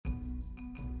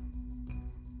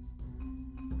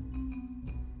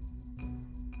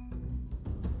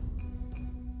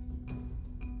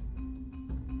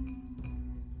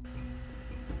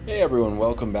Hey everyone,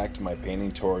 welcome back to my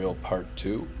painting tutorial part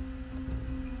 2.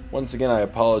 Once again, I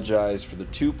apologize for the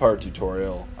two-part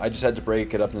tutorial. I just had to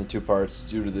break it up into two parts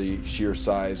due to the sheer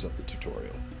size of the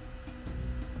tutorial.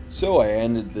 So I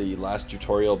ended the last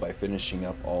tutorial by finishing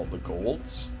up all the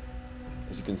golds,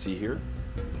 as you can see here.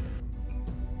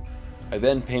 I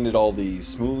then painted all the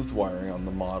smooth wiring on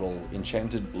the model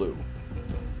enchanted blue.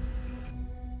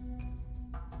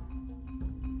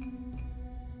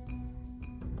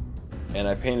 And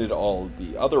I painted all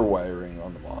the other wiring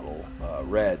on the model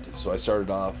red, so I started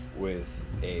off with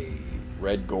a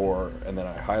red gore and then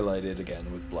I highlighted again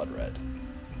with blood red.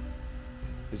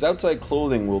 His outside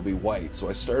clothing will be white, so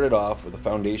I started off with a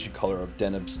foundation color of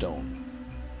Deneb Stone.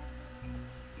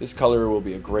 This color will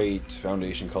be a great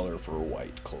foundation color for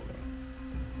white clothing.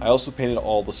 I also painted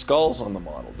all the skulls on the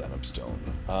model Deneb Stone.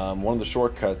 One of the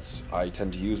shortcuts I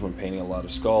tend to use when painting a lot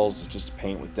of skulls is just to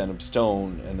paint with Deneb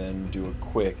Stone and then do a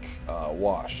quick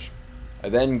wash. I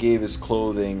then gave his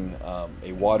clothing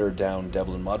a watered down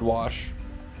Devlin Mud wash.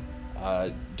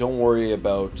 Don't worry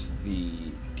about the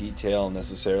detail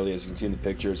necessarily, as you can see in the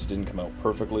pictures, it didn't come out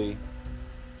perfectly.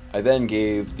 I then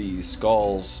gave the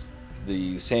skulls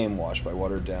the same wash by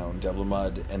watered down Devlin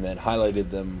Mud and then highlighted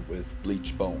them with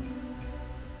bleached bone.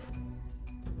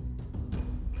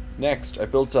 Next, I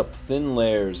built up thin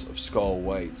layers of skull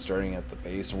white, starting at the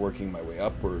base and working my way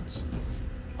upwards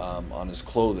on his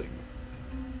clothing.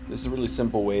 This is a really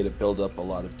simple way to build up a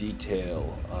lot of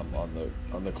detail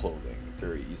on the clothing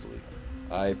very easily.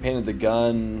 I painted the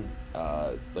gun,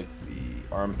 like the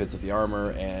armpits of the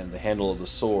armor, and the handle of the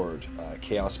sword,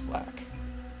 Chaos Black.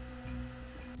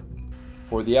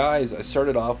 For the eyes, I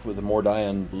started off with a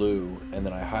Mordion blue, and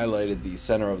then I highlighted the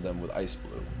center of them with ice blue.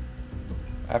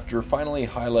 After finally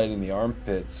highlighting the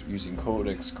armpits using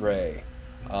Codex Gray,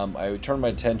 I turned my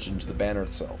attention to the banner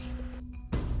itself.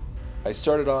 I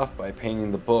started off by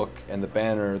painting the book and the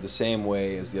banner the same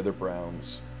way as the other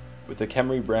browns, with a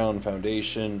Khemri brown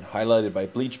foundation highlighted by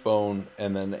bleach bone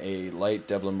and then a light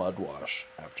Devlin Mud wash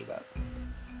after that.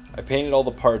 I painted all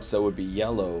the parts that would be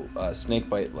yellow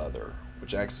snakebite leather,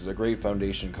 which acts as a great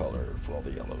foundation color for all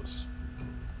the yellows.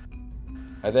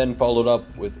 I then followed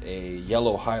up with a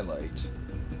yellow highlight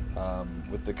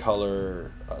with the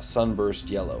color Sunburst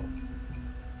Yellow.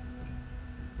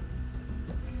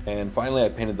 And finally I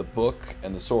painted the book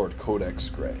and the sword Codex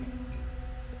Gray.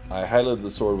 I highlighted the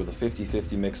sword with a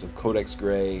 50-50 mix of Codex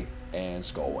Gray and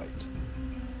Skull White.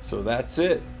 So that's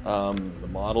it. The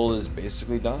model is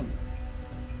basically done.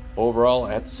 Overall,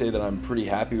 I have to say that I'm pretty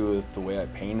happy with the way I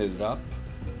painted it up.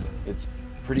 It's a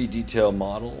pretty detailed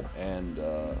model, and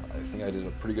I think I did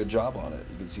a pretty good job on it.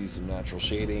 You can see some natural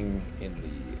shading in the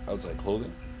outside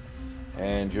clothing.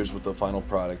 And here's what the final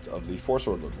product of the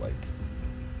foresword looked like.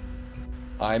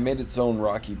 I made its own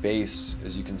rocky base,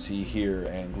 as you can see here,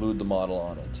 and glued the model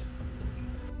on it.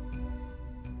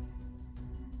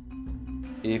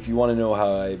 If you want to know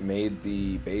how I made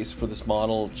the base for this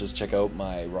model, just check out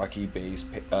my rocky base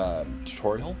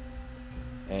tutorial.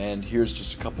 And here's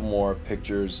just a couple more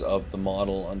pictures of the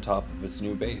model on top of its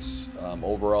new base.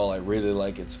 Overall, I really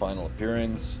like its final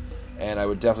appearance, and I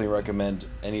would definitely recommend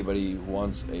anybody who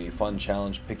wants a fun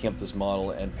challenge picking up this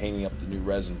model and painting up the new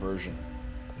resin version.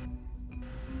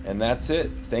 And that's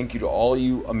it. Thank you to all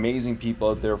you amazing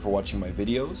people out there for watching my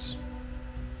videos.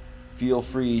 Feel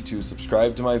free to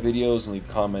subscribe to my videos and leave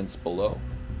comments below.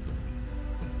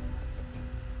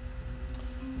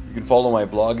 You can follow my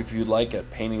blog if you'd like at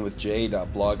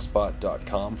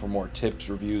paintingwithj.blogspot.com for more tips,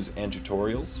 reviews, and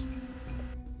tutorials.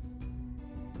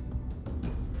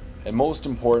 And most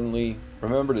importantly,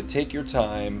 remember to take your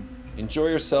time, enjoy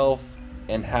yourself,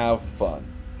 and have fun.